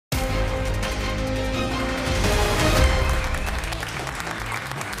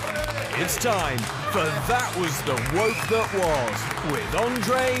It's time for That Was the Woke That Was with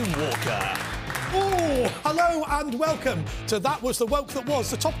Andre Walker. Oh, hello and welcome to That Was the Woke That Was,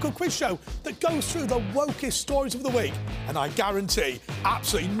 the topical quiz show that goes through the wokest stories of the week. And I guarantee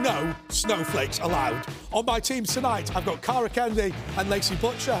absolutely no snowflakes allowed. On my team tonight, I've got Cara Kennedy and Lacey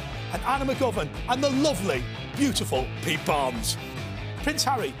Butcher and Anna McGovern and the lovely, beautiful Pete Barnes. Prince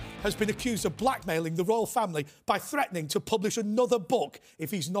Harry has been accused of blackmailing the royal family by threatening to publish another book if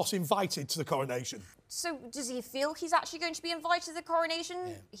he's not invited to the coronation. So does he feel he's actually going to be invited to the coronation?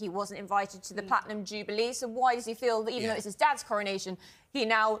 Yeah. He wasn't invited to the Platinum Jubilee, so why does he feel that even though it's his dad's coronation, he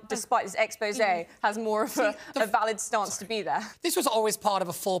now, despite this expose, has more of a valid stance to be there? This was always part of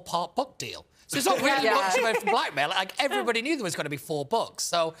a 4-part book deal. So it's not really much about blackmail. Like, everybody knew there was going to be 4 books,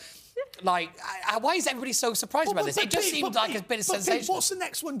 so... Like, why is everybody so surprised about this? It just seems like a bit of sensation. What's the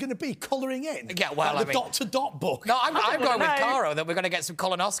next one going to be? Colouring in? Yeah, well, like the dot-to-dot book? No, I'm going with Caro that we're going to get some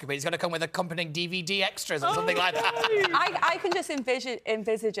colonoscopy. It's going to come with accompanying DVD extras or something like that. I can just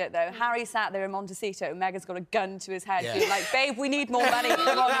envisage it, though. Harry sat there in Montecito, Meghan's got a gun to his head, being like, babe, we need more money.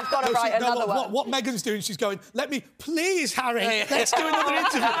 Come on, we've got to write another one. What Meghan's doing, she's going, please, Harry, let's do another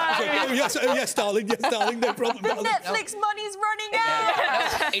interview. Oh, yes, darling, no problem, darling. Netflix money's running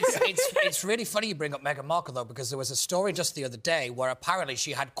out! It's really funny you bring up Meghan Markle, though, because there was a story just the other day where apparently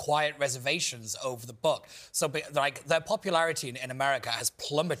she had quiet reservations over the book. So, like, their popularity in America has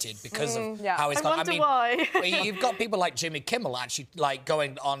plummeted because of how it's gone. I wonder why. You've got people like Jimmy Kimmel actually, like,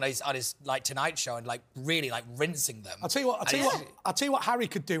 going on his like, Tonight Show and, like, really, like, rinsing them. I'll tell you what Harry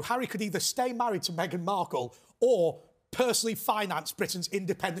could do. Harry could either stay married to Meghan Markle or personally finance Britain's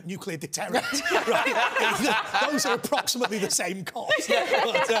independent nuclear deterrent. Right? Those are approximately the same cost.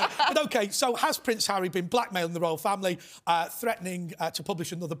 But OK, so has Prince Harry been blackmailing the royal family, threatening to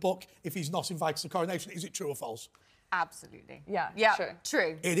publish another book if he's not invited to the coronation? Is it true or false? Absolutely. Yeah,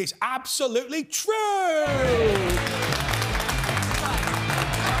 true. It is absolutely true!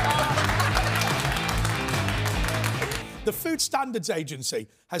 The Food Standards Agency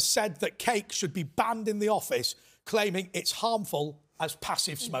has said that cake should be banned in the office, claiming it's harmful as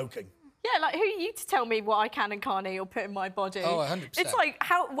passive smoking. Yeah, like, who are you to tell me what I can and can't eat or put in my body? Oh, 100%. It's like,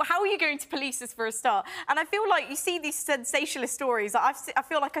 how are you going to police this for a start? And I feel like you see these sensationalist stories. Like, I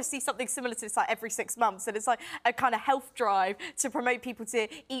feel like I see something similar to this, like, every 6 months. And it's like a kind of health drive to promote people to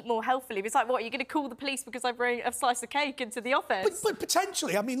eat more healthily. It's like, what, are you going to call the police because I bring a slice of cake into the office? But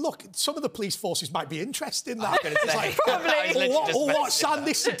potentially, I mean, look, some of the police forces might be interested in that. It's like, probably. What, son,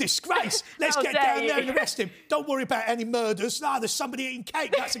 this is a disgrace. Let's get down there and arrest him. Don't worry about any murders. No, there's somebody eating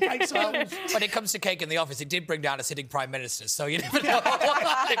cake. That's a case of... When it comes to cake in the office, it did bring down a sitting Prime Minister, so you never know.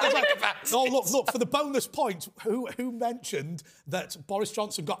 Oh, look, for the bonus point, who mentioned that Boris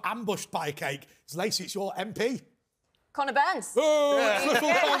Johnson got ambushed by a cake? It's Lacey, it's your MP. Conor Burns. Conor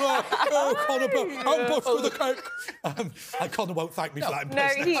Burns, ambushed with a cake. Conor won't thank me for that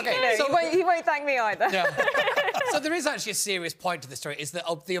impersonation. He won't thank me either. Yeah. So there is actually a serious point to this story, is that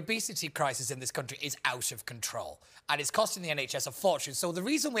the obesity crisis in this country is out of control. And it's costing the NHS a fortune. So the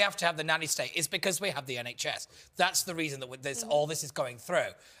reason we have to have the nanny state is because we have the NHS. That's the reason that all this is going through.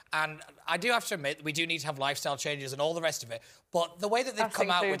 And I do have to admit, we do need to have lifestyle changes and all the rest of it. But the way that they've come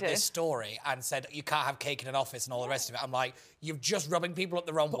out with this story and said you can't have cake in an office and all the rest of it, I'm like, you're just rubbing people up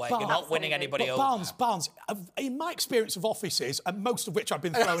the wrong way. You're not winning anybody over. Barnes, in my experience of offices, and most of which I've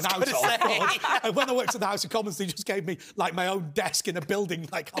been thrown out of, when I worked at the House of Commons, they just gave me, like, my own desk in a building,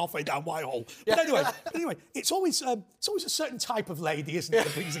 like, halfway down Whitehall. But anyway, it's always a certain type of lady, isn't it,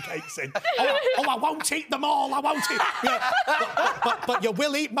 that brings the cakes in. I won't eat them all, I won't eat... Yeah, but you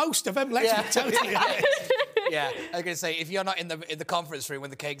will eat most of them, let's be totally honest. Yeah, I was going to say, if you're not in the conference room when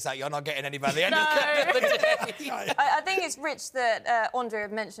the cake's out, you're not getting any by the end of the day. I think it's rich that Andre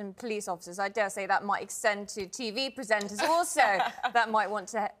had mentioned police officers. I dare say that might extend to TV presenters also that might want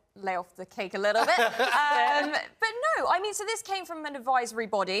to lay off the cake a little bit. But no, I mean, so this came from an advisory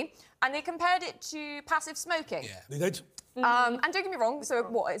body and they compared it to passive smoking. Yeah, they did. And don't get me wrong, so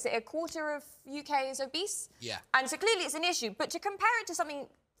what, is it a quarter of UK is obese? Yeah. And so clearly it's an issue, but to compare it to something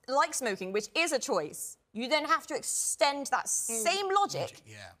like smoking, which is a choice, you then have to extend that same logic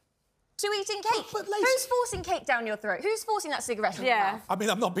to eating cake. But who's forcing cake down your throat? Who's forcing that cigarette in your mouth? I mean,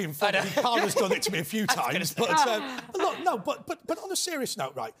 I'm not being funny. Cara's done it to me a few times. But look, no, but on a serious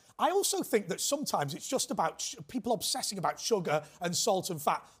note, right, I also think that sometimes it's just about people obsessing about sugar and salt and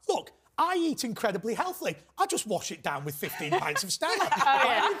fat. Look, I eat incredibly healthily. I just wash it down with 15 pints of Stella.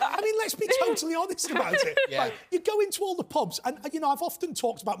 I mean, let's be totally honest about it. Yeah. Like, you go into all the pubs, and, you know, I've often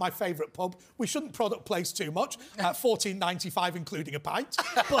talked about my favourite pub. We shouldn't product place too much. $14.95, including a pint.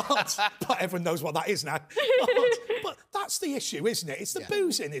 But everyone knows what that is now. But that's the issue, isn't it? It's the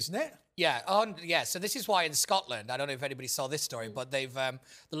boozing, isn't it? Yeah, so this is why in Scotland, I don't know if anybody saw this story, but they're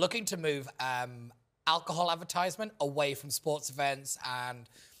looking to move alcohol advertisement away from sports events,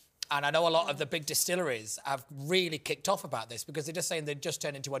 and I know a lot of the big distilleries have really kicked off about this because they're just saying they just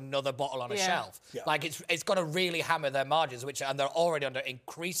turn into another bottle on a shelf. Yeah. Like it's going to really hammer their margins, and they're already under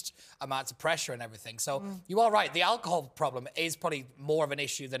increased amounts of pressure and everything. So you are right. The alcohol problem is probably more of an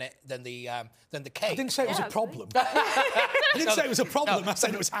issue than the cake. I didn't say it was a problem. I didn't say it was a problem. I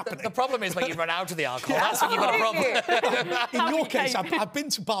said it was happening. The problem is when you run out of the alcohol. That's when you've got a problem. In your case, I've been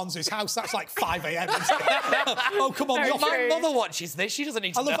to Barnes's house. That's like 5 a.m. Oh, come on. My mother watches this. She doesn't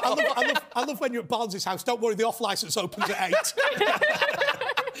need to know. I love when you're at Barnes's house. Don't worry, the off-licence opens at 8.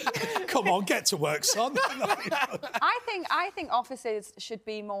 Come on, get to work, son. I think offices should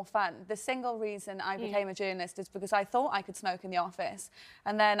be more fun. The single reason I became a journalist is because I thought I could smoke in the office,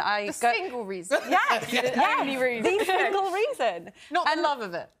 and then single reason. Yes, the only reason. The single reason. Not the love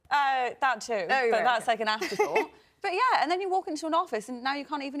of it. That too. Oh, but right, that's like an afterthought. But yeah, and then you walk into an office and now you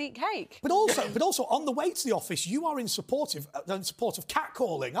can't even eat cake. But also on the way to the office, you are in support of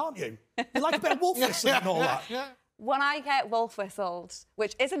catcalling, aren't you? You like a bit of wolf whistling and all that. Yeah. When I get wolf whistled,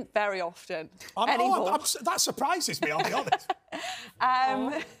 which isn't very often anymore. That surprises me, I'll be honest.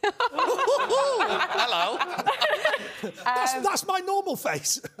 Hello. That's my normal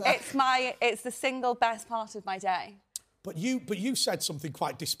face. It's the single best part of my day. But you said something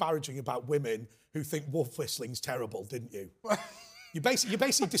quite disparaging about women who think wolf whistling's terrible, didn't you? You basically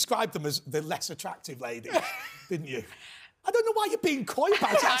described them as the less attractive ladies, didn't you? I don't know why you're being coy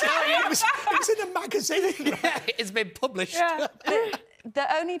about it. It was in a magazine. Yeah, it's been published. Yeah.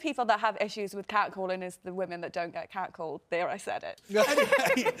 The only people that have issues with catcalling is the women that don't get catcalled. There, I said it.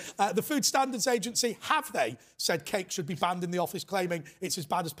 Anyway, the Food Standards Agency, have they said cake should be banned in the office, claiming it's as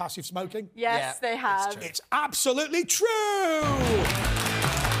bad as passive smoking? Yes, they have. It's absolutely true!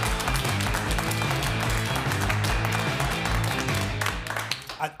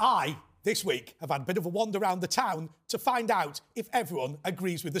 And I, this week, have had a bit of a wander around the town to find out if everyone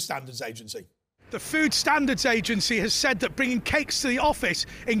agrees with the Standards Agency. The Food Standards Agency has said that bringing cakes to the office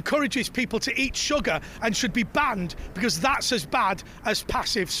encourages people to eat sugar and should be banned because that's as bad as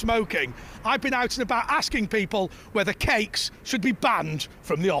passive smoking. I've been out and about asking people whether cakes should be banned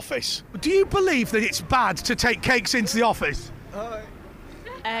from the office. Do you believe that it's bad to take cakes into the office?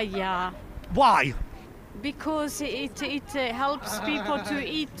 Yeah. Why? Because it helps people to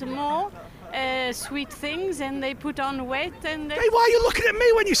eat more sweet things, and they put on weight. And Hey, why are you looking at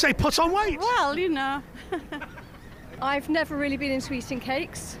me when you say put on weight? Well, you know. I've never really been into eating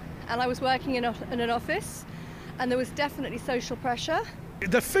cakes, and I was working in an office, and there was definitely social pressure.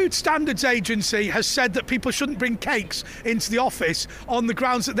 The Food Standards Agency has said that people shouldn't bring cakes into the office on the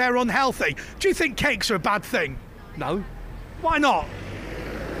grounds that they're unhealthy. Do you think cakes are a bad thing? No. Why not?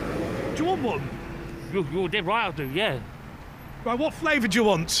 Do you want one? You're dead right, I do, yeah. Right, what flavour do you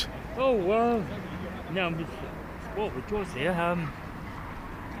want? Oh, well, no, I'm just sport with choice here.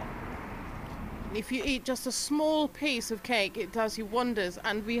 If you eat just a small piece of cake, it does you wonders,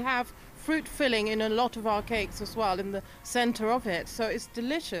 and we have fruit filling in a lot of our cakes as well, in the centre of it, so it's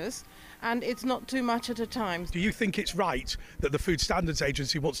delicious, and it's not too much at a time. Do you think it's right that the Food Standards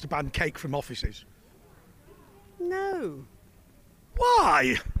Agency wants to ban cake from offices? No.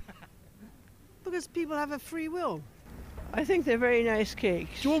 Why? Because people have a free will. I think they're very nice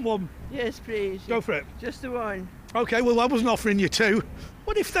cakes. Do you want one? Yes, please. Go for it. Just the one. OK, well, I wasn't offering you two.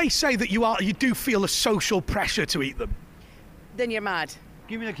 What if they say that you do feel a social pressure to eat them? Then you're mad.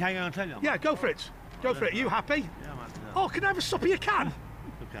 Give me the cake and I'll tell you. Yeah, go for it. Go for it. Are you happy? Yeah, I'm happy. Oh, can I have a sup of your can? You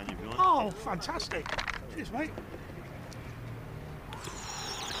can if you want. Oh, fantastic. Cheers, mate.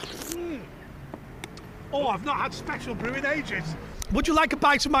 Oh, I've not had special brew in ages. Would you like a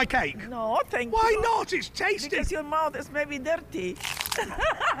bite of my cake? No, thank Why you. Why not? It's tasty. Because your mouth is maybe dirty.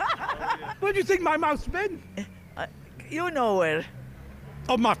 Where do you think my mouth's been? You know where.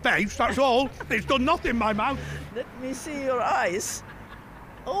 On my face, that's all. It's done nothing in my mouth. Let me see your eyes.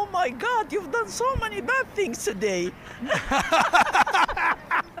 Oh my God, you've done so many bad things today.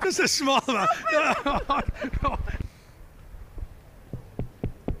 Just a small one.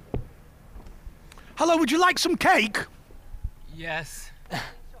 Hello, would you like some cake? Yes.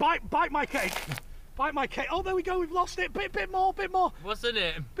 Bite my cake. Bite my cake. Oh, there we go. We've lost it. Bit more. What's in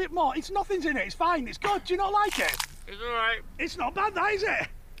it? Bit more. It's nothing's in it. It's fine. It's good. Do you not like it? It's all right. It's not bad, that is it?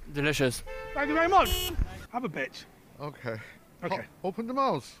 Delicious. Thank you very much. Have a bit. Okay. Okay. Open the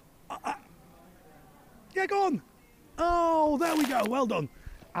mouth. Yeah, go on. Oh, there we go. Well done.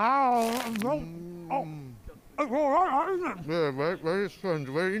 Oh, it's all right, isn't it? Yeah, very strange,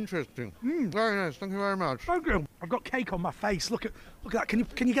 very interesting. Very nice. Thank you very much. Thank you. I've got cake on my face. Look at that. Can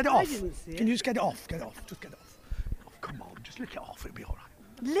you get it off? didn't see it. Can you just get it off? Get it off. Just get it off. Oh, come on, just lick it off. It'll be all right.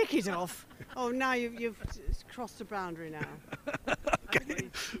 Lick it off. Oh, now you've crossed the boundary now. Okay.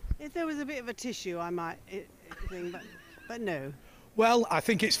 If there was a bit of a tissue, I might think, but no. Well, I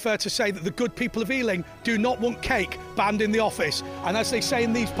think it's fair to say that the good people of Ealing do not want cake banned in the office. And as they say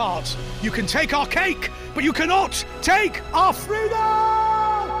in these parts, you can take our cake, but you cannot take our freedom!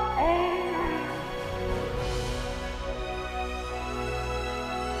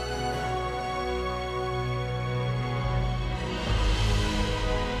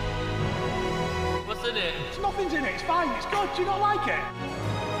 What's in it? Nothing's in it, it's fine, it's good. Do you not like it?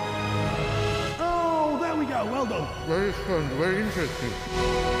 Oh, there we go, well done. Very strange, very interesting.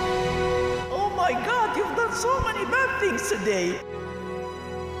 Oh my God, you've done so many bad things today.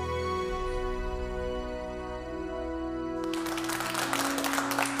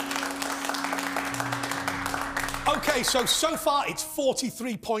 Okay, so far it's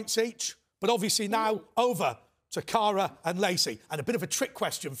 43 points each, but obviously now over to Cara and Lacey. And a bit of a trick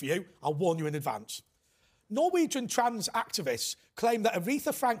question for you, I'll warn you in advance. Norwegian trans activists claim that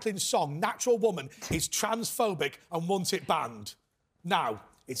Aretha Franklin's song Natural Woman is transphobic and want it banned. Now,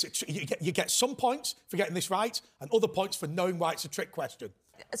 you get some points for getting this right and other points for knowing why it's a trick question.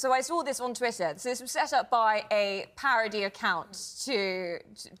 So I saw this on Twitter. So this was set up by a parody account to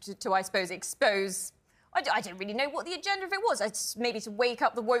I suppose, expose... I don't really know what the agenda of it was. It's maybe to wake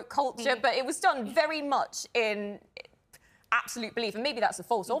up the woke culture, but it was done very much in absolute belief, and maybe that's the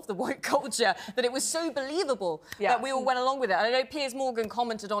fault of the woke culture, that it was so believable that we all went along with it. And I know Piers Morgan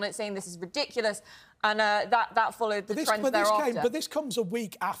commented on it saying this is ridiculous, and that followed the trend thereafter. But this comes a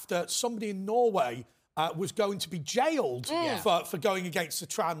week after somebody in Norway was going to be jailed for going against the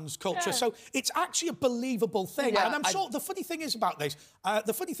trans culture. So it's actually a believable thing. And I'm sure the funny thing is about this,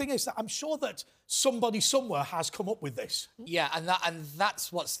 that I'm sure that somebody somewhere has come up with this. Yeah, and that's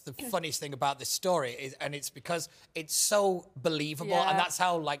what's the funniest thing about this story, and it's because it's so believable, and that's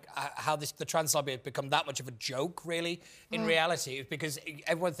how the trans lobby has become that much of a joke, really, in reality, because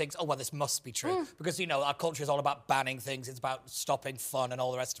everyone thinks, oh, well, this must be true, because, you know, our culture is all about banning things, it's about stopping fun and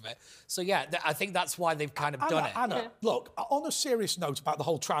all the rest of it. So, yeah, I think that's why they've kind of done it. Anna, look, on a serious note about the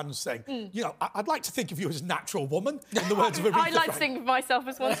whole trans thing, you know, I'd like to think of you as a natural woman, in the words of Aretha I like to think of myself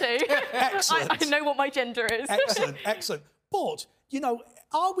as one too. Excellent. I know what my gender is. Excellent, excellent. But, you know,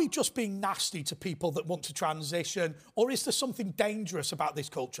 are we just being nasty to people that want to transition, or is there something dangerous about this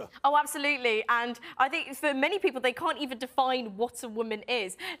culture? Oh, absolutely. And I think for many people, they can't even define what a woman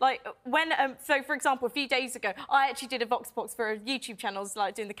is. Like, when, so for example, a few days ago, I actually did a Vox Box for a YouTube channel,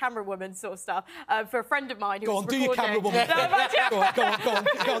 like doing the camera woman sort of stuff, for a friend of mine who was recording. Go on, do your camera woman. Go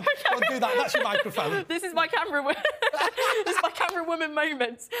on, do that. That's your microphone. This is my camera woman. This is my camera woman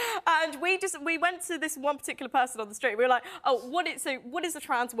moment. And we went to this one particular person on the street. We were like, oh, what is a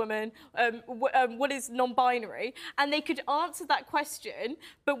trans woman, what is non-binary, and they could answer that question,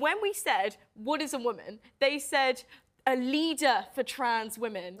 but when we said, what is a woman, they said, a leader for trans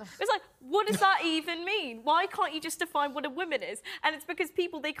women. It's like, what does that even mean? Why can't you just define what a woman is? And it's because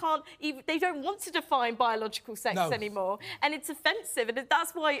people, they don't want to define biological sex anymore, and it's offensive, and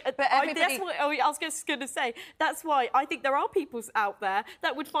that's why. I was just going to say, that's why I think there are people out there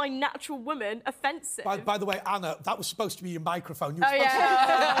that would find natural woman offensive. By the way, Anna, that was supposed to be your microphone. Sorry,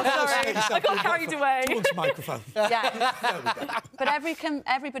 I got carried away. Towards the microphone. Yeah, but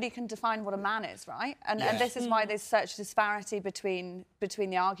everybody can define what a man is, right? And this is why there's such disparity between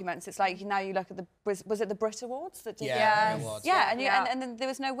the arguments. It's like now you look at was it the Brit Awards that did and then there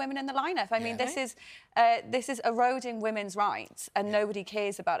was no women in the lineup. I mean, this is eroding women's rights, and nobody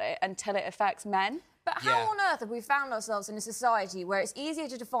cares about it until it affects men. But how on earth have we found ourselves in a society where it's easier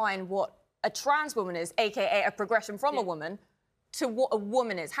to define what a trans woman is, aka a progression from a woman, to what a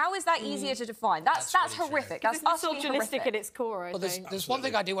woman is? How is that easier to define? That's really horrific. That's misogynistic at its core, I think. There's one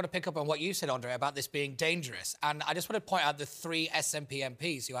thing I do want to pick up on what you said, Andre, about this being dangerous. And I just want to point out the 3 SNP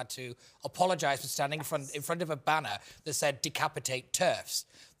MPs who had to apologise for standing in front of a banner that said decapitate TERFs.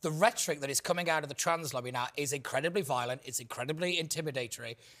 The rhetoric that is coming out of the trans lobby now is incredibly violent, it's incredibly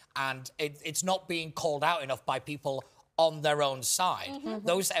intimidatory, and it's not being called out enough by people on their own side.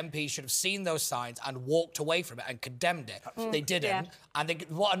 Those MPs should have seen those signs and walked away from it and condemned it. They didn't. And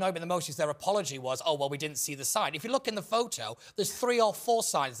what annoyed me the most is their apology was, oh, well, we didn't see the sign. If you look in the photo, there's 3 or 4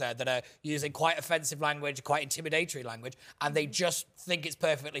 signs there that are using quite offensive language, quite intimidatory language, and they just think it's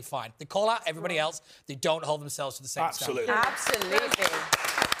perfectly fine. They call out everybody else. They don't hold themselves to the same standard. Absolutely.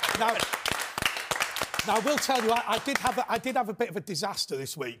 Now, I will tell you, I did have a bit of a disaster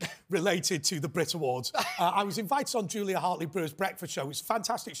this week related to the Brit Awards. I was invited on Julia Hartley-Brewer's breakfast show. It's a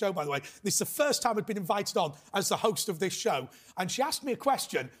fantastic show, by the way. This is the first time I'd been invited on as the host of this show. And she asked me a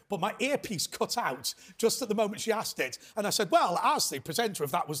question, but my earpiece cut out just at the moment she asked it. And I said, well, as the presenter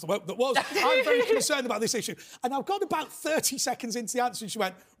of That Was the Woke That Was, I'm very concerned about this issue. And I got about 30 seconds into the answer and she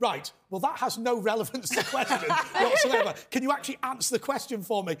went, right, well, that has no relevance to the question whatsoever. Can you actually answer the question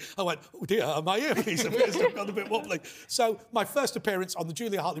for me? I went, oh, dear, my earpiece appears to have gone a bit wobbly. So my first appearance on the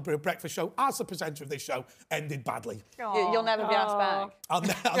Julia Hartley-Brewer breakfast show as the presenter of this show ended badly. You'll never be asked back.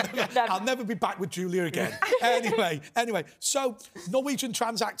 I'll never be back with Julia again. Anyway, so Norwegian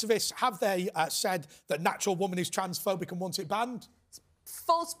trans activists, have they said that Natural Woman is transphobic and want it banned?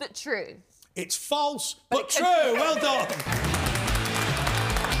 False but true. It's false but true. Well done.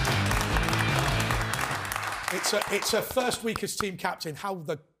 It's a first week as team captain. How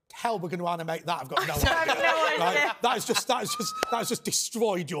the hell we're going to animate that? I've got no idea. Right? That has just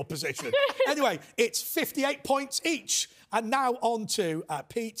destroyed your position. Anyway, it's 58 points each. And now on to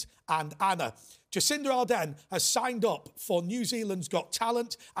Pete and Anna. Jacinda Ardern has signed up for New Zealand's Got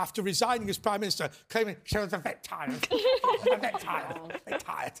Talent after resigning as Prime Minister, claiming she was a bit tired. a bit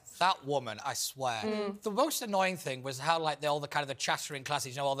tired. That woman, I swear. The most annoying thing was how, like, all the kind of the chattering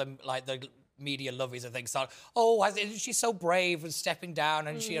classes, you know, all the, like, the media lovies and things start, oh, isn't she so brave and stepping down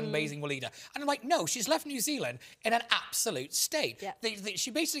and is she an amazing leader? And I'm like, no, she's left New Zealand in an absolute state. Yeah.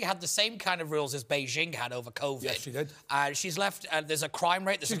 She basically had the same kind of rules as Beijing had over COVID. Yes, she did. She's left, there's a crime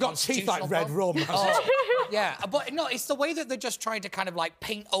rate. She's got teeth like red rum. Yeah, but no, it's the way that they're just trying to kind of like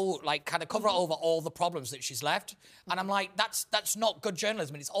paint, kind of cover over all the problems that she's left. And I'm like, that's not good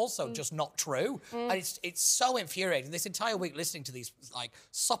journalism, and it's also just not true. And it's so infuriating. This entire week listening to these like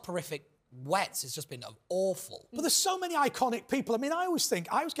soporific wets has just been awful. But there's so many iconic people. I mean, I always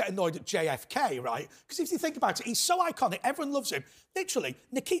get annoyed at JFK, right? Because if you think about it, he's so iconic, everyone loves him. Literally,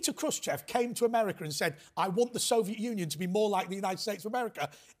 Nikita Khrushchev came to America and said, I want the Soviet Union to be more like the United States of America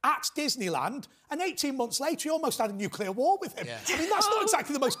at Disneyland. And 18 months later, he almost had a nuclear war with him. Yeah. I mean, that's not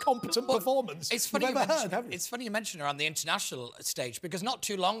exactly the most competent performance you've ever heard, have you? It's funny you mention her on the international stage, because not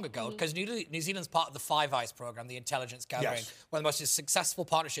too long ago, because New Zealand's part of the Five Eyes programme, the intelligence gathering, one of the most successful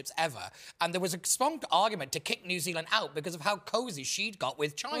partnerships ever. And there was a strong argument to kick New Zealand out because of how cosy she'd got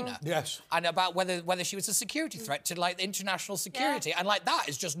with China. Yes. And about whether she was a security threat to, like, international security. Yeah. And, like, that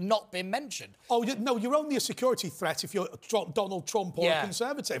has just not been mentioned. Oh, no, you're only a security threat if you're Donald Trump or a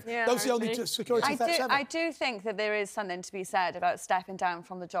Conservative. Yeah, those are the only security threats ever. I do think that there is something to be said about stepping down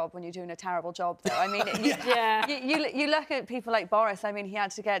from the job when you're doing a terrible job, though. I mean, you look at people like Boris. I mean, he had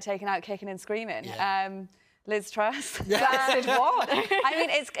to get taken out kicking and screaming. Yeah. Liz Truss. Blasted what? I mean,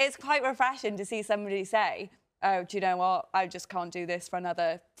 it's quite refreshing to see somebody say, oh, do you know what? I just can't do this for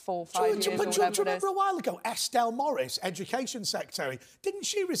another 4 or 5 years. But do you remember a while ago, Estelle Morris, Education Secretary, didn't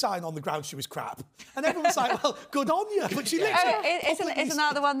she resign on the grounds she was crap? And everyone's like, well, good on you. But she literally... Isn't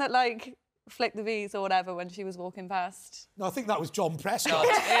that the one that, like, flicked the V's or whatever when she was walking past? No, I think that was John Prescott.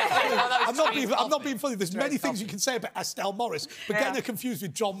 I'm not being funny. There's many things you can say about Estelle Morris, but getting her confused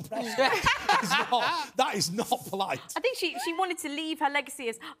with John Prescott that is not polite. I think she wanted to leave her legacy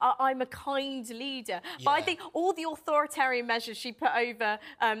as I'm a kind leader. But I think all the authoritarian measures she put over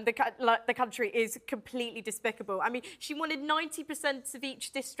the country is completely despicable. I mean, she wanted 90% of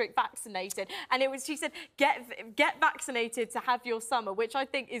each district vaccinated, and she said, get vaccinated to have your summer, which I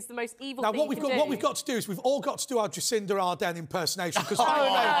think is the most evil thing. What we've got to do is we've all got to do our Jacinda Ardern impersonation. Because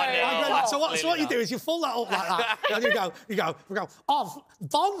so what you do is you pull that up like that, and you go, oh,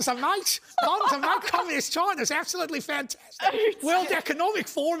 bonds are mate, communist China's absolutely fantastic. World Economic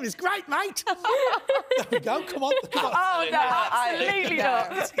Forum is great, mate. There we go. Come on. Oh no, absolutely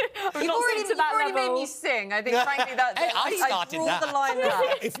not. You've already made me sing. I think frankly I started that. The line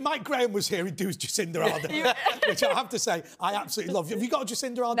there. If Mike Graham was here, he'd do his Jacinda Ardern, which I have to say I absolutely love. Have you got a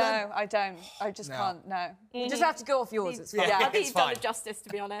Jacinda Ardern? No, I don't. I just can't. No. You just have to go off yours. It's fine. I think you've done it justice, to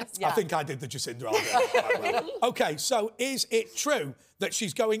be honest. I think I did the Jacinda Ardern. OK, so is it true that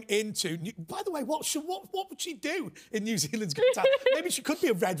she's going into... By the way, what would she do in New Zealand's Got Talent? Maybe she could be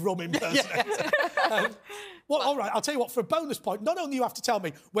a red rum impersonator. Well, all right, I'll tell you what, for a bonus point, not only you have to tell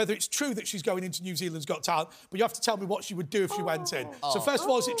me whether it's true that she's going into New Zealand's Got Talent, but you have to tell me what she would do if she went in. So first of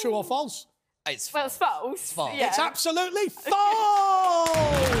all, is it true or false? It's false. Well, it's false. It's false. Yeah. It's absolutely false!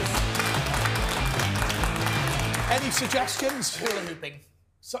 Any suggestions? Hula hooping.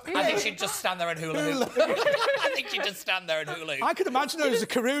 So, I think she'd just stand there and hula hoop. I think she'd just stand there and hula hoop. I could imagine her as a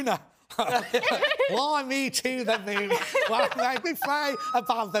Karuna. Fly me to the moon. Make me fly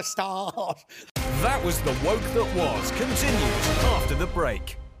above the stars. That was the woke that was. Continues after the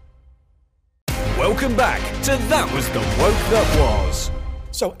break. Welcome back to That Was the Woke That Was.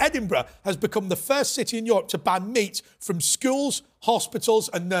 So Edinburgh has become the first city in Europe to ban meat from schools, hospitals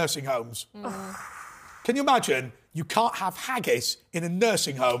and nursing homes. Can you imagine? You can't have haggis in a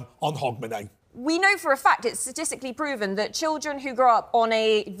nursing home on Hogmanay. We know for a fact, it's statistically proven, that children who grow up on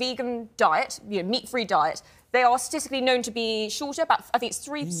a vegan diet, meat-free diet, they are statistically known to be shorter, about, I think it's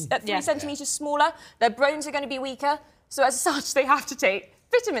 3 centimetres smaller. Their bones are going to be weaker. So as such, they have to take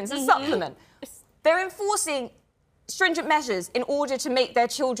vitamins and supplement. They're enforcing stringent measures in order to make their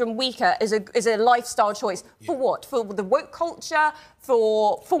children weaker as a lifestyle choice. For what? For the woke culture?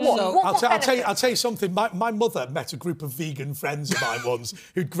 For what? So, I'll tell you something. My mother met a group of vegan friends of mine once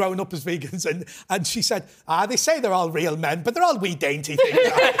who'd grown up as vegans, and she said, they say they're all real men, but they're all wee dainty things.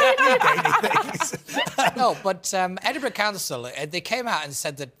 Wee dainty things. No, but Edinburgh Council, they came out and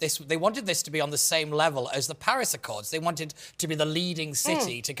said that they wanted this to be on the same level as the Paris Accords. They wanted to be the leading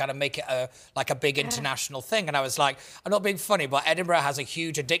city to kind of make it like a big international thing. And I was like, I'm not being funny, but Edinburgh has a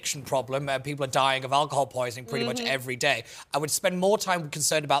huge addiction problem. People are dying of alcohol poisoning pretty much every day. I would spend more time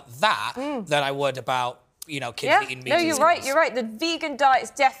concerned about that than I would about, kids eating meat. No, you're right. You're right. The vegan diet is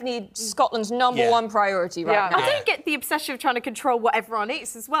definitely Scotland's number one priority right now. I don't get the obsession of trying to control what everyone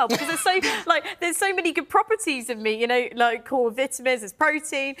eats as well, because there's so many good properties in meat. Like core vitamins, there's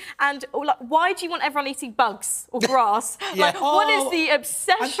protein, and why do you want everyone eating bugs or grass? What is the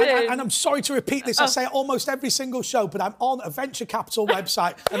obsession? And I'm sorry to repeat this. I say it almost every single show, but I'm on a venture capital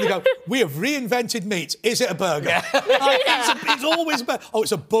website, and they go, "We have reinvented meat. Is it a burger?" It's always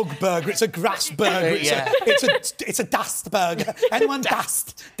it's a bug burger. It's a grass burger. It's a dust burger. Anyone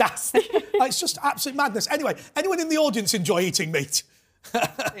dust? It's just absolute madness. Anyway, anyone in the audience enjoy eating meat?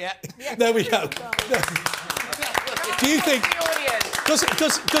 There we go. Do you think?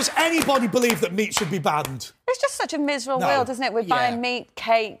 Does anybody believe that meat should be banned? It's just such a miserable world, isn't it? We're banning meat,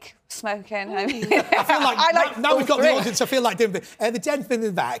 cake, smoking. I feel like now we've got the audience. I feel like doing the gentleman in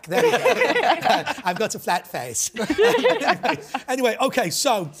the back. There we go. I've got a flat face. Anyway, okay.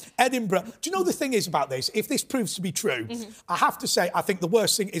 So Edinburgh. Do you know the thing is about this? If this proves to be true, I have to say I think the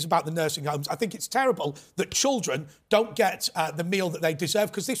worst thing is about the nursing homes. I think it's terrible that children don't get the meal that they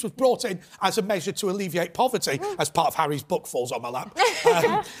deserve, because this was brought in as a measure to alleviate poverty, as part of Harry's book falls on my lap.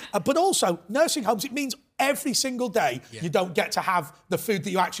 But also nursing homes. It means every single day you don't get to have the food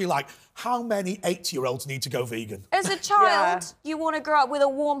that you actually like. How many 8-year-olds need to go vegan? As a child, you want to grow up with a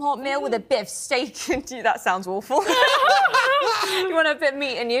warm, hot meal with a bit of steak. That sounds awful. You want a bit of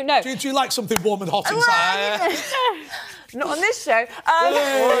meat in you? No. Do you like something warm and hot inside? Not on this show.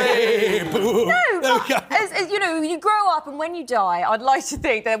 You grow up, and when you die, I'd like to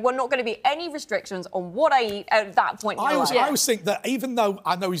think there were not going to be any restrictions on what I eat at that point in my life. I always think that, even though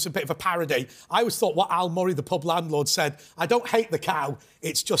I know he's a bit of a parody, I always thought what Al Murray, the pub landlord, said, I don't hate the cow,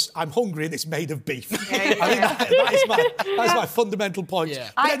 it's just I'm hungry and it's made of beef. I think that is my fundamental point.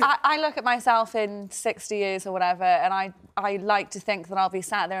 I look at myself in 60 years or whatever, and I like to think that I'll be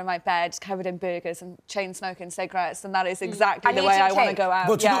sat there in my bed covered in burgers and chain smoking cigarettes, and that is exactly the way I want to go out.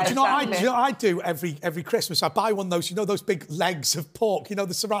 But do you know what I do every Christmas? I buy one of those, those big legs of pork,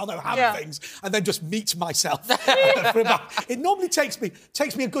 the Serrano ham things, and then just meat myself. It normally takes me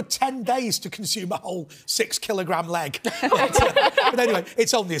a good 10 days to consume a whole 6-kilogram leg. But anyway,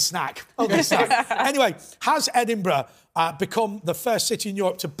 it's only a snack. Anyway, has Edinburgh become the first city in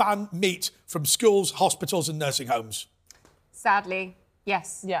Europe to ban meat from schools, hospitals and nursing homes? Sadly,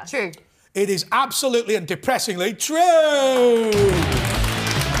 yes. Yeah. True. It is absolutely and depressingly true.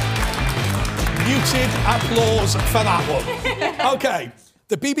 Muted applause for that one. OK,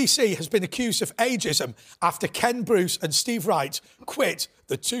 the BBC has been accused of ageism after Ken Bruce and Steve Wright quit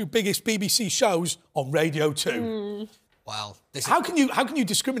the 2 biggest BBC shows on Radio 2. Wow. How can you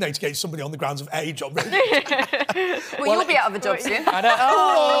discriminate against somebody on the grounds of age on Radio 2? Well, you'll be out of a job soon. I know.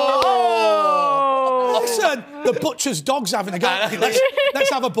 Listen, the butcher's dog's having a go. Let's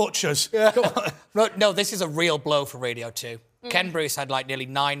have a butcher's. No, this is a real blow for Radio 2. Ken Bruce had nearly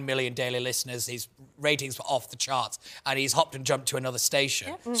 9 million daily listeners. His ratings were off the charts, and he's hopped and jumped to another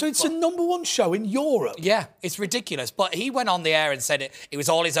station. So it's a #1 show in Europe. Yeah, it's ridiculous. But he went on the air and said it was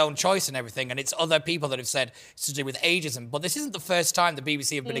all his own choice and everything, and it's other people that have said it's to do with ageism. But this isn't the first time the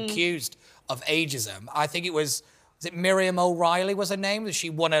BBC have been accused of ageism. I think it was is it Miriam O'Reilly was her name?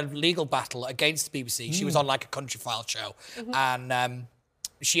 She won a legal battle against the BBC. She was on like a country file show, and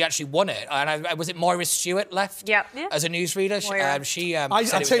she actually won it. And was it Moira Stewart left as a newsreader?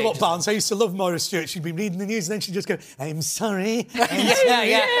 I tell you what, Barnes, I used to love Moira Stewart. She'd been reading the news and then she'd just go, I'm sorry.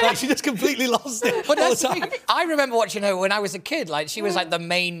 Like, she just completely lost it all the time. I remember watching her when I was a kid. Like, she was like the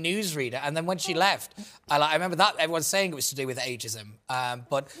main newsreader. And then when she left, I remember that everyone saying it was to do with ageism.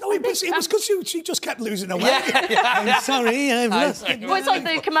 But no, it was because she just kept losing her way. I'm sorry, I've lost it. Well, it's like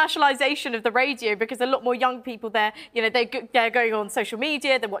the commercialisation of the radio, because a lot more young people there, you know, they're going on social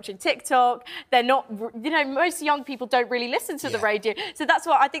media, they're watching TikTok, they're not, you know, most young people don't really listen to the radio. So that's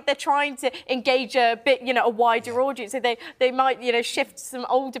why I think they're trying to engage a bit, you know, a wider audience. So they might, you know, shift some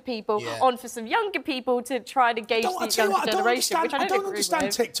older people on for some younger people to try and engage the younger generation, which I don't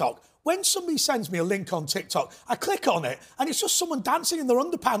understand TikTok. When somebody sends me a link on TikTok, I click on it and it's just someone dancing in their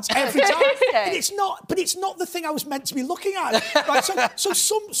underpants every time. And it's not the thing I was meant to be looking at. Right, so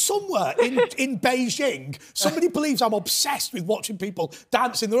somewhere in Beijing, somebody believes I'm obsessed with watching people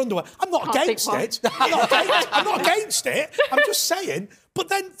dance in their underwear. I'm not against it. I'm not against it. I'm just saying. But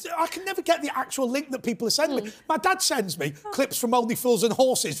then I can never get the actual link that people are sending me. My dad sends me clips from Only Fools and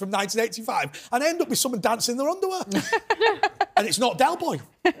Horses from 1985, and I end up with someone dancing in their underwear. And it's not Del Boy.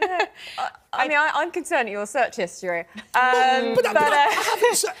 I mean, I'm concerned at your search history. I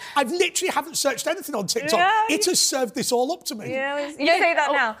literally haven't searched anything on TikTok. Yeah, it has served this all up to me. Yeah, you say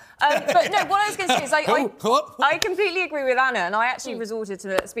that now. But no, what I was going to say is I completely agree with Anna, and I actually resorted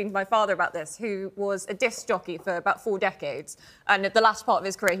to speaking to my father about this, who was a disc jockey for about 4 decades, and at the last part of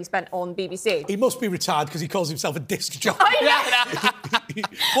his career he spent on BBC. He must be retired because he calls himself a disc jockey.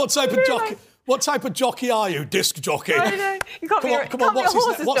 What type of jockey are you? Disc jockey. I know. You can't come on,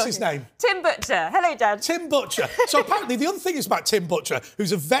 what's his name? Tim Butcher. Hello, Dad. Tim Butcher. So apparently the other thing is about Tim Butcher,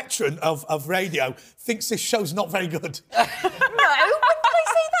 who's a veteran of radio, thinks this show's not very good. No, when did I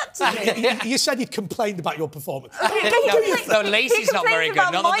say that to you? You said he'd complained about your performance. No, Lacey's not very good.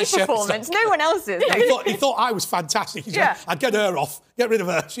 Not on my performance. No one else's. He thought I was fantastic. He said, I'd get her off. Get rid of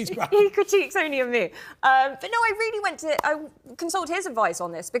her. She's great. He critiques only of me. But no, I really I consulted his advice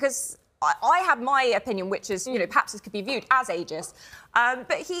on this because I have my opinion, which is, you know, perhaps this could be viewed as ageist,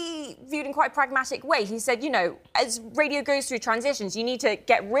 but he viewed in quite a pragmatic way. He said, you know, as radio goes through transitions, you need to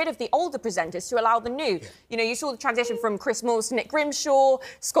get rid of the older presenters to allow the new. You know, you saw the transition from Chris Moores to Nick Grimshaw,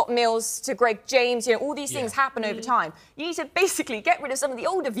 Scott Mills to Greg James, you know, all these things happen over time. You need to basically get rid of some of the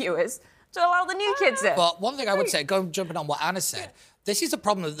older viewers to allow the new kids in. But one thing I would say, jumping on what Anna said, this is a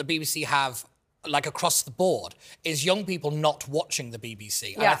problem that the BBC have like across the board, is young people not watching the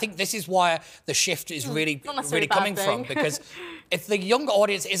BBC. And I think this is why the shift is really coming from, because if the younger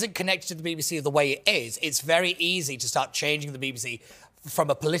audience isn't connected to the BBC the way it is, it's very easy to start changing the BBC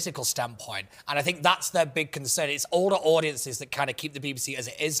from a political standpoint. And I think that's their big concern. It's older audiences that kind of keep the BBC as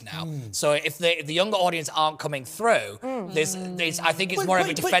it is now. So if the younger audience aren't coming through, I think it's more of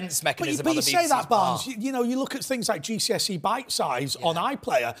a defence mechanism on the BBC's But you say that, Barnes. part. You know, you look at things like GCSE Bite Size on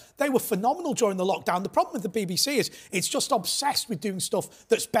iPlayer. They were phenomenal during the lockdown. The problem with the BBC is it's just obsessed with doing stuff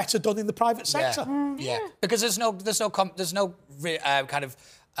that's better done in the private sector. Because there's no kind of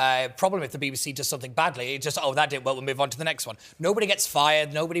problem if the BBC does something badly. It's just, that didn't well, we'll move on to the next one. Nobody gets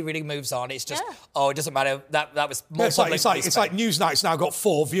fired. Nobody really moves on. It's just, it doesn't matter. That was more public. It's like Newsnight's now got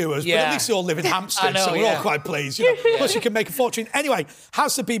 4 viewers, but at least they all live in Hampstead, so we're all quite pleased. You know? Plus, you can make a fortune. Anyway,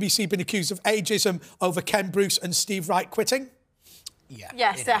 has the BBC been accused of ageism over Ken Bruce and Steve Wright quitting?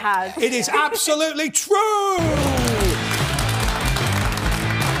 Yes, it has. It is absolutely true!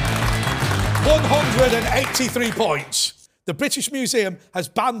 183 points. The British Museum has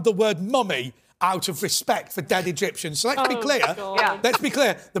banned the word mummy out of respect for dead Egyptians. So let's be clear. Let's be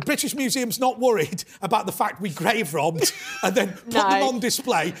clear. The British Museum's not worried about the fact we grave robbed and then put them on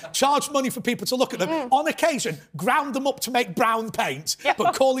display, charge money for people to look at them, on occasion ground them up to make brown paint,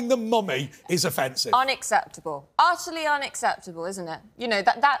 but calling them mummy is offensive. Unacceptable. Utterly unacceptable, isn't it? You know,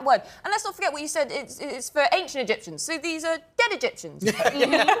 that word. And let's not forget what you said, it's for ancient Egyptians. So these are dead Egyptians. People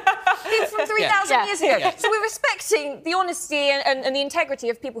from 3,000 years ago. So we're respecting the honesty and the integrity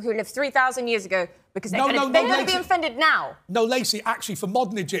of people who lived 3,000 years ago, because they're going to be offended now. No, Lacey, actually, for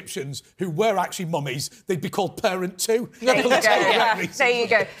modern Egyptians who were actually mummies, they'd be called Parent 2. There you go. There you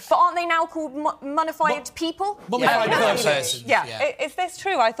go. But aren't they now called mummified people? Mummified persons. Is this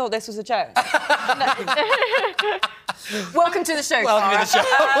true? I thought this was a joke. Welcome to the show, Welcome to the show.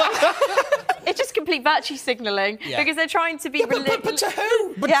 It's just complete virtue signalling because they're trying to be... But to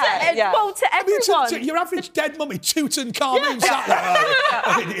who? Well, to everyone. To your average dead mummy, Tutankhamun sat there.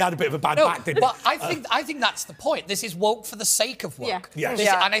 I think he had a bit of a bad back, didn't he? But I think that's the point. This is woke for the sake of woke. Yes.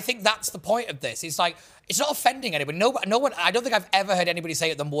 And I think that's the point of this. It's like, it's not offending anybody. No one. I don't think I've ever heard anybody say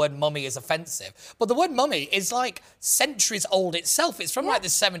that the word mummy is offensive. But the word mummy is like centuries old itself. It's from like the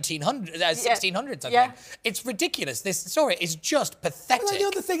 1600s, I think. It's ridiculous. This story is just pathetic. And the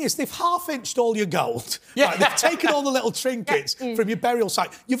other thing is, they've half-inched all your gold. Right? They've taken all the little trinkets from your burial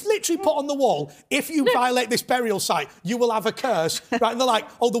site. You've literally put on the wall, if you violate this burial site, you will have a curse. Right? And they're like,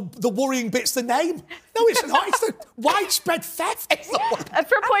 oh, the worrying bit's the name. No, it's not. It's the widespread theft.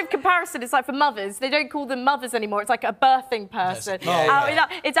 For a point of comparison, it's like for mothers, they don't call them mothers anymore. It's like a birthing person.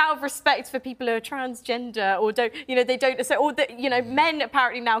 It's out of respect for people who are transgender or don't, they don't. So, or men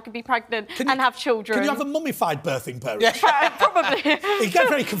apparently now can be pregnant and have children. Can you have a mummified birthing parent? Yeah, probably. It'd get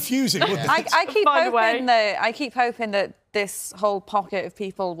very confusing, wouldn't it? I keep hoping that this whole pocket of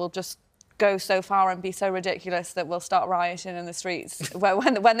people will just go so far and be so ridiculous that we'll start rioting in the streets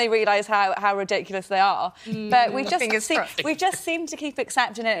when they realise how ridiculous they are. But we just seem to keep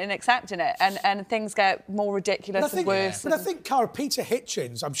accepting it and things get more ridiculous and worse. But I think, Cara, Peter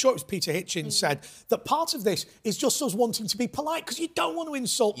Hitchens, I'm sure it was Peter Hitchens, said that part of this is just us wanting to be polite because you don't want to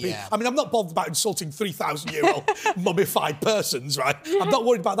insult people. I mean, I'm not bothered about insulting 3,000-year-old mummified persons, right? I'm not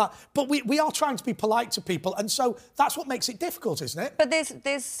worried about that. But we are trying to be polite to people, and so that's what makes it difficult, isn't it? But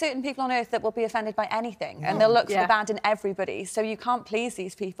there's certain people on Earth that will be offended by anything and they'll look for the bad in everybody, so you can't please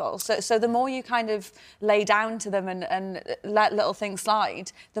these people. So the more you kind of lay down to them and let little things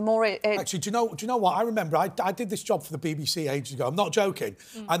slide, the more it... Actually, do you know what? I remember I did this job for the BBC ages ago. I'm not joking.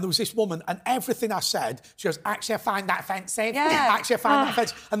 And there was this woman, and everything I said, she goes, actually, I find that offensive. Actually, I find that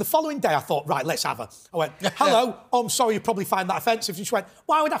offensive. And the following day, I thought, right, let's have her. I went, hello, I'm sorry, you probably find that offensive. And she went,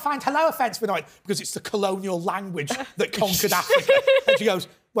 why would I find hello offensive? And I went, because it's the colonial language that conquered Africa. And she goes,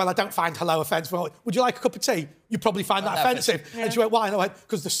 well, I don't find hello offensive. I went, would you like a cup of tea? You probably find that offensive. And she went, why? And I went,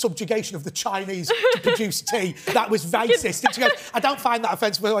 because the subjugation of the Chinese to produce tea, that was racist. And she goes, I don't find that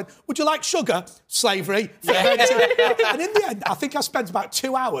offensive. And I went, would you like sugar? Slavery. Offensive. And in the end, I think I spent about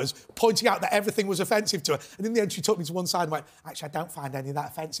 2 hours pointing out that everything was offensive to her. And in the end, she took me to one side and went, actually, I don't find any of that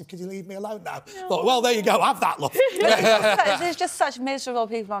offensive. Could you leave me alone now? I thought, well, there you go. Have that, love. There's just such miserable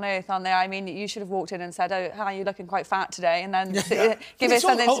people on Earth, aren't there? I mean, you should have walked in and said, oh, hi, you're looking quite fat today, and then give it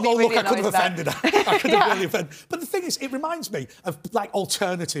something to be really I could have offended her. I could have really offended. But the thing is, it reminds me of, like,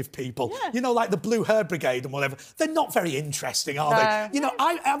 alternative people. You know, like the Blue Hair Brigade and whatever. They're not very interesting, are they? You know,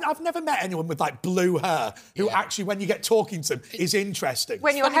 I've never met anyone with, like, blue hair who actually, when you get talking to them, is interesting.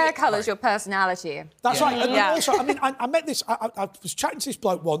 When your hair colour's your personality. That's right. And also, I mean, I met this... I was chatting to this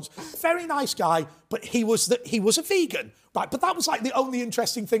bloke once. Very nice guy, but he was a vegan. Right, but that was like the only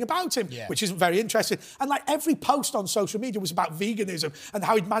interesting thing about him, which isn't very interesting. And like every post on social media was about veganism and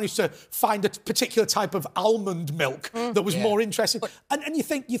how he'd managed to find a particular type of almond milk that was more interesting. And you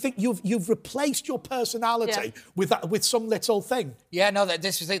think you've replaced your personality with some little thing. Yeah, no,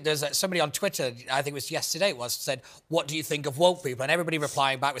 this is it. There's somebody on Twitter, I think it was yesterday, said, "What do you think of woke people?" And everybody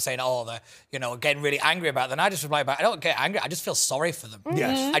replying back was saying, "Oh, they're getting really angry about it." And I just replied back, "I don't get angry. I just feel sorry for them.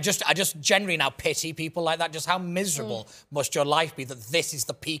 Yes, I just generally now pity people like that. Just how miserable must your life be that this is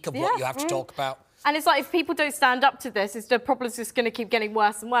the peak of what you have to talk about?" And it's like, if people don't stand up to this, the problem's just going to keep getting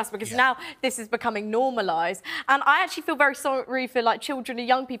worse and worse because now this is becoming normalised. And I actually feel very sorry for, like, children and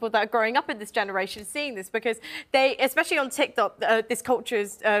young people that are growing up in this generation seeing this because they, especially on TikTok, this culture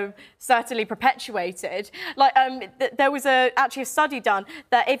is certainly perpetuated. Like, there was actually a study done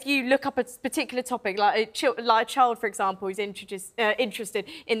that if you look up a particular topic, like a child, for example, who's interested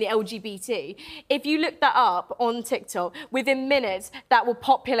in the LGBT, if you look that up on TikTok, within minutes, that will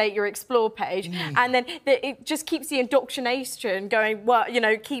populate your Explore page. And then it just keeps the indoctrination going,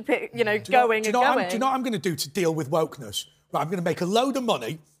 keep it, going and going. Do you know what I'm going to do to deal with wokeness? Right, I'm going to make a load of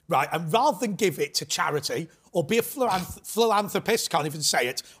money, right, and rather than give it to charity or be a philanthropist, can't even say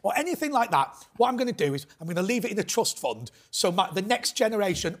it, or anything like that, what I'm going to do is I'm going to leave it in a trust fund so the next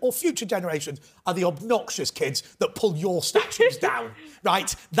generation or future generations are the obnoxious kids that pull your statues down,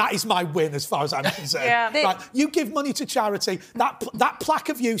 right? That is my win as far as I'm concerned. Right, you give money to charity, that plaque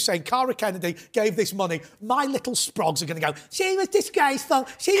of you saying Cara Kennedy gave this money, my little sprogs are going to go, she was disgraceful,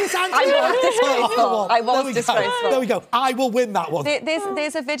 she was I was disgraceful. There we go. I will win that one.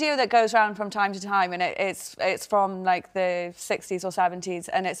 There's a video that goes around from time to time, and it's from like the 60s or 70s,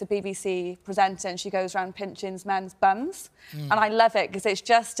 and it's a BBC presenter, and she goes around pinching men's bums. And I love it because it's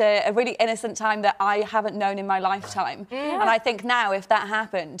just a really innocent time that I haven't known in my lifetime. And I think now, if that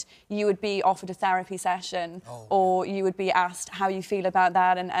happened, you would be offered a therapy session, or you would be asked how you feel about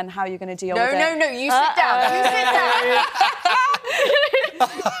that and how you're going to deal with it. No, you sit down. You sit down.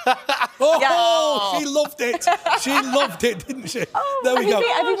 Oh, she loved it. She loved it, didn't she? There we go.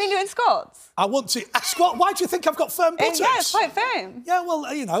 Have you been doing squats? I want to... Squat? Why do you think I've got firm buttocks? Yeah, it's quite firm. Yeah,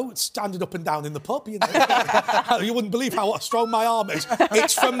 well, you know, standing up and down in the pub, you know. You wouldn't believe how strong my arm is.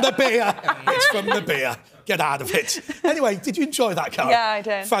 It's from the beer. It's from the beer. Get out of it. Anyway, did you enjoy that, Karen? Yeah, I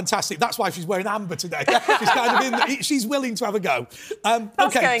did. Fantastic. That's why she's wearing amber today. She's kind of she's willing to have a go.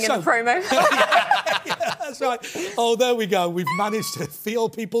 That's going in the promo. Yeah, that's right. Oh, there we go. We've managed to feel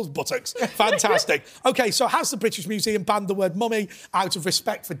people's buttocks. Fantastic. OK, so has the British Museum banned the word mummy out of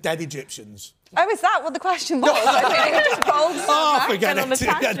respect for dead Egyptians? Oh, is that what the question was? Oh, forget it. On the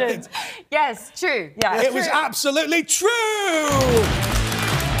tangent. Yes, true. Yeah, it was absolutely true.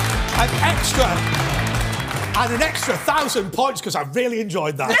 And an extra 1,000 points because I really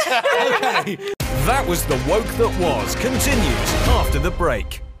enjoyed that. OK. That was The Woke That Was continues after the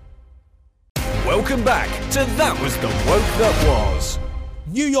break. Welcome back to That Was The Woke That Was.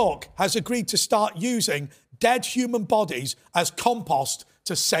 New York has agreed to start using dead human bodies as compost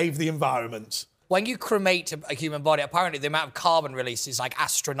to save the environment. When you cremate a human body, apparently the amount of carbon released is like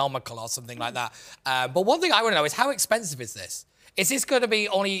astronomical or something like that. But one thing I want to know is how expensive is this? Is this going to be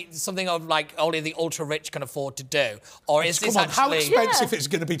only something of like only the ultra rich can afford to do, or is this actually? How expensive it's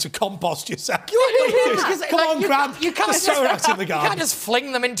going to be to compost yourself? Come like, on, Gran. You can't just throw it out in the garden. You can't just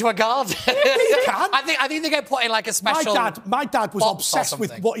fling them into a garden. You can. I think they get put in like a special. My dad was obsessed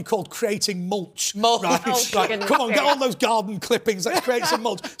with what he called creating mulch. Mulch. Right? Come on, get all those garden clippings. Let's create some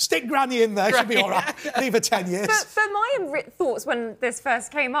mulch. Stick Granny in there. She'll be all right. Leave her 10 years. But my thoughts when this first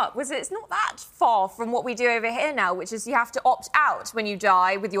came up was it's not that far from what we do over here now, which is you have to opt out when you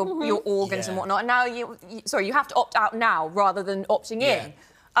die with your organs and whatnot. And now you have to opt out now rather than opting in.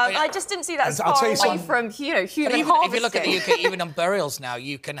 I just didn't see that as far away from human harvesting. If you look at the UK, even on burials now,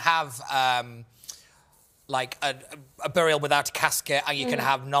 you can have like a burial without a casket, and you can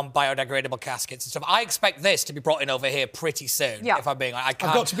have non-biodegradable caskets and stuff. I expect this to be brought in over here pretty soon. If I'm being, I've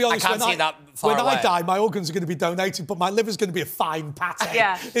got to be honest. I can't see that far away. When I die, my organs are going to be donated, but my liver's going to be a fine pate.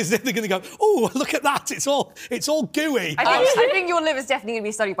 Yeah, they're going to go, oh, look at that! It's all gooey. I think your liver's definitely going to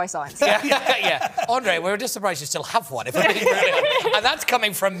be studied by science. Yeah. Andre, we're just surprised you still have one. If I'm being real. And that's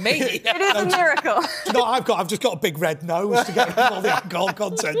coming from me. It is a miracle. You know what I've just got a big red nose to get rid of all the alcohol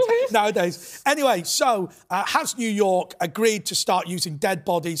content nowadays. Anyway, so has New York agreed to start using dead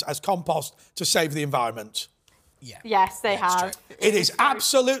bodies as compost to save the environment? Yeah. Yes, they have. It is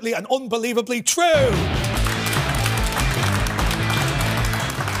absolutely and unbelievably true.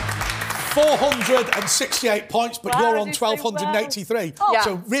 468 points, but you're on 1,283.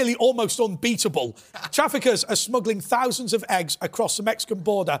 So really almost unbeatable. Traffickers are smuggling thousands of eggs across the Mexican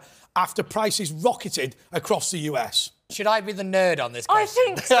border after prices rocketed across the US. Should I be the nerd on this question?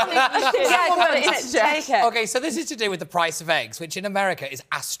 I think so. Take it. OK, so this is to do with the price of eggs, which in America is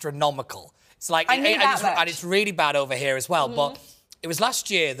astronomical. It's like, and it's really bad over here as well. But it was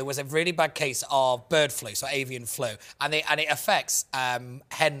last year there was a really bad case of bird flu, so avian flu, and it affects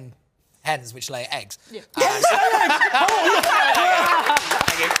hens which lay eggs. Yeah.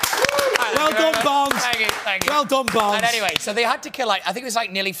 Well done, Barnes. Thank you. Well done, Barnes. And anyway, so they had to kill, like, I think it was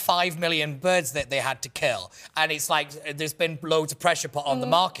like nearly 5 million birds that they had to kill. And it's like there's been loads of pressure put on the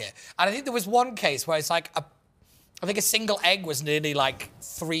market. And I think there was one case where it's like I think a single egg was nearly like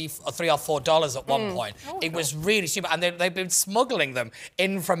 $3 or $4 at one point. It was really stupid, and they've been smuggling them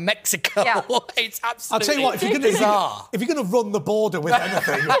in from Mexico. Yeah. It's absolutely I'll tell you what, if you're going to run the border with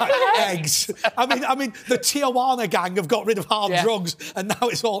anything, like eggs. I mean, the Tijuana gang have got rid of hard drugs, and now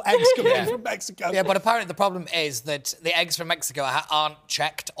it's all eggs coming in from Mexico. Yeah, but apparently the problem is that the eggs from Mexico aren't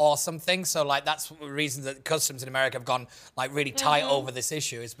checked or something. So like that's the reason that customs in America have gone like really tight over this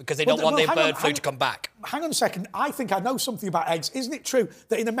issue, is because they don't want their bird flu to come back. Hang on a second. I think I know something about eggs. Isn't it true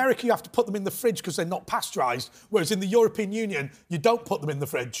that in America you have to put them in the fridge because they're not pasteurised, whereas in the European Union you don't put them in the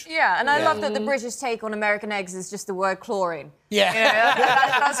fridge? Yeah, and I love that the British take on American eggs is just the word chlorine. Yeah. You know,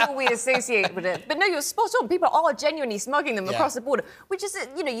 that's what we associate with it. But no, you're spot on. People are genuinely smuggling them across the border, which is,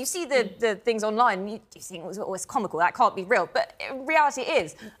 you know, you see the things online and you think it's comical, that can't be real. But in reality it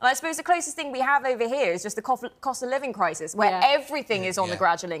is. And I suppose the closest thing we have over here is just the cost of living crisis, where everything is on the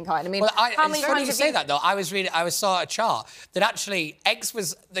gradual incline. I mean, how many times you say that, though? I saw a chart that actually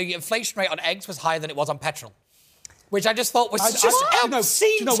the inflation rate on eggs was higher than it was on petrol. Which I just thought was just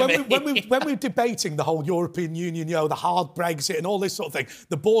obscene to me. When we were debating the whole European Union, you know, the hard Brexit and all this sort of thing,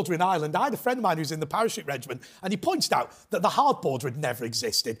 the border in Ireland, I had a friend of mine who's in the parachute regiment, and he pointed out that the hard border had never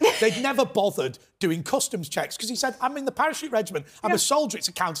existed. They'd never bothered doing customs checks because he said, I'm in the parachute regiment, I'm a soldier, it's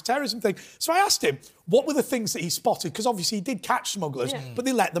a counter-terrorism thing. So I asked him, what were the things that he spotted? Because obviously he did catch smugglers, but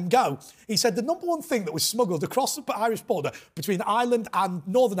they let them go. He said the number one thing that was smuggled across the Irish border between Ireland and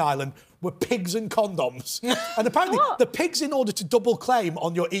Northern Ireland were pigs and condoms. And apparently the pigs in order to double claim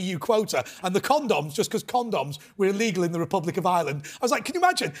on your EU quota, and the condoms just because condoms were illegal in the Republic of Ireland. I was like, can you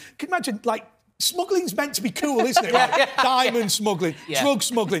imagine, like, smuggling's meant to be cool, isn't it? Like, diamond smuggling, drug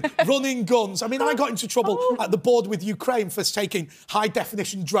smuggling, running guns. I mean, I got into trouble at the border with Ukraine for taking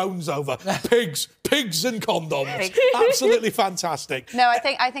high-definition drones over. Pigs and condoms. Absolutely fantastic. No, I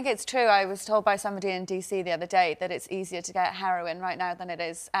think it's true. I was told by somebody in DC the other day that it's easier to get heroin right now than it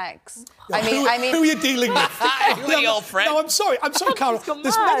is eggs. I mean, who are you dealing with? Who are your friends? No, I'm sorry, Cara.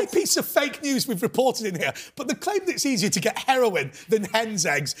 There's many pieces of fake news we've reported in here, but the claim that it's easier to get heroin than hen's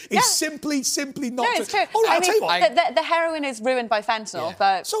eggs is simply not true. It's true. All right, I mean, the heroin is ruined by fentanyl,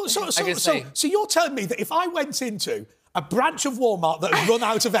 but... So you're telling me that if I went into a branch of Walmart that had run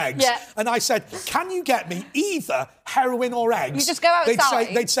out of eggs, and I said, can you get me either heroin or eggs? You just go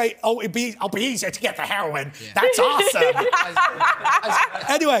outside. They'd say, oh, I'll be easier to get the heroin. That's awesome.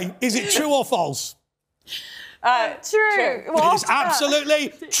 Anyway, is it true or false? True. It is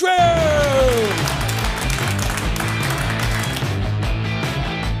absolutely true.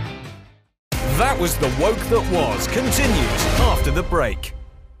 That was The Woke That Was continues after the break.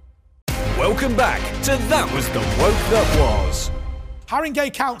 Welcome back to That Was The Woke That Was.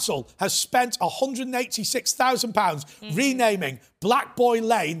 Haringey Council has spent £186,000 renaming Black Boy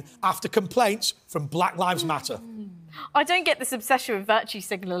Lane after complaints from Black Lives Matter. I don't get this obsession with virtue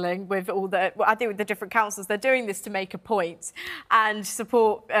signalling with all the... I think with the different councils, they're doing this to make a point and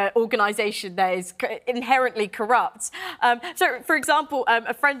support organisation that is inherently corrupt. So, for example,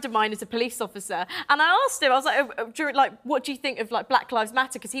 a friend of mine is a police officer, and I asked him, I was like, what do you think of like Black Lives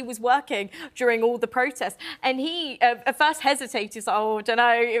Matter? Because he was working during all the protests, and he at first hesitated, he's like, oh, I don't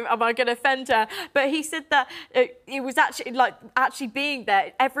know, am I going to offend her? But he said that it was actually being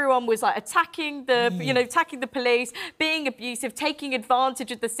there, everyone was like attacking the, attacking the police, being abusive, taking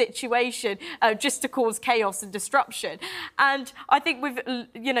advantage of the situation just to cause chaos and disruption. And I think with,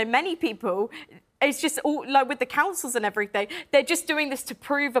 many people, it's just all, like with the councils and everything, they're just doing this to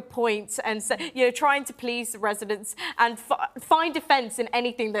prove a point and, trying to please the residents and find offence in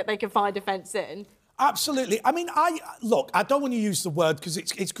anything that they can find offence in. Absolutely. I mean, I don't want to use the word because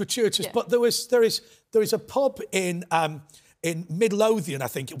it's gratuitous, but there is a pub in Midlothian, I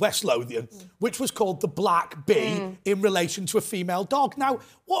think, West Lothian, which was called the Black Bee in relation to a female dog. Now,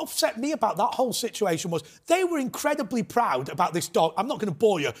 what upset me about that whole situation was they were incredibly proud about this dog. I'm not going to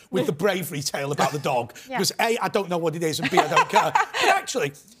bore you with the bravery tale about the dog, because A, I don't know what it is, and B, I don't care. But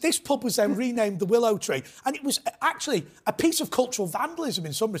actually, this pub was then renamed the Willow Tree, and it was actually a piece of cultural vandalism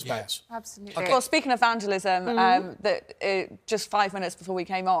in some respects. Yeah. Absolutely. Okay. Well, speaking of vandalism, just 5 minutes before we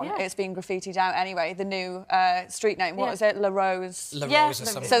came on, it's been graffitied out anyway, the new street name. What is it? La Rose or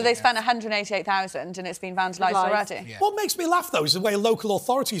something. So they spent 188,000 and it's been vandalised already. Yeah. What makes me laugh, though, is the way local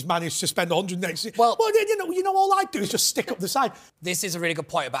authorities managed to spend 180. Well, all I do is just stick up the side. This is a really good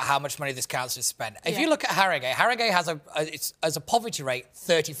point about how much money this council has spent. If you look at Haringey has a poverty rate,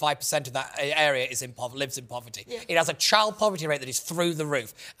 35% of that area lives in poverty. Yeah. It has a child poverty rate that is through the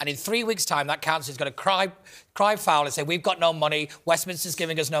roof. And in 3 weeks' time, that council is going to cry foul and say, we've got no money, Westminster's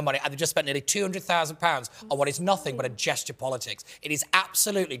giving us no money, and they've just spent nearly £200,000 on what is nothing but a gesture politics. It is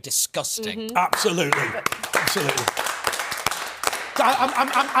absolutely disgusting. Absolutely.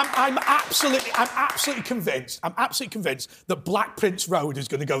 I'm absolutely convinced that Black Prince Road is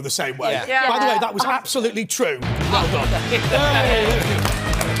going to go the same way. Yeah. By the way, that was absolutely true. Well done.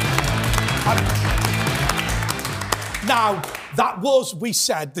 Now, that was, we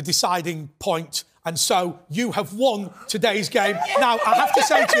said, the deciding point. And so you have won today's game. Now, I have to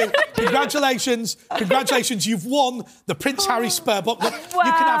say to you, congratulations, you've won the Prince Harry Spur booklet. Wow.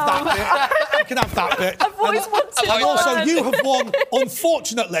 You can have that bit. I've always wanted And also, you have won,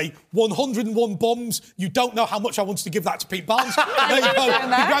 unfortunately, 101 bums. You don't know how much I wanted to give that to Pete Barnes. There you go.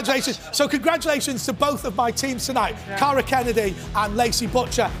 Congratulations. So congratulations to both of my teams tonight, Cara Kennedy and Lacey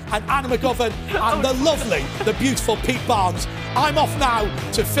Butcher, and Anna McGovern, and the lovely, the beautiful Pete Barnes. I'm off now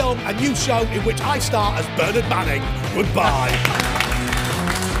to film a new show in which I star as Bernard Manning. Goodbye.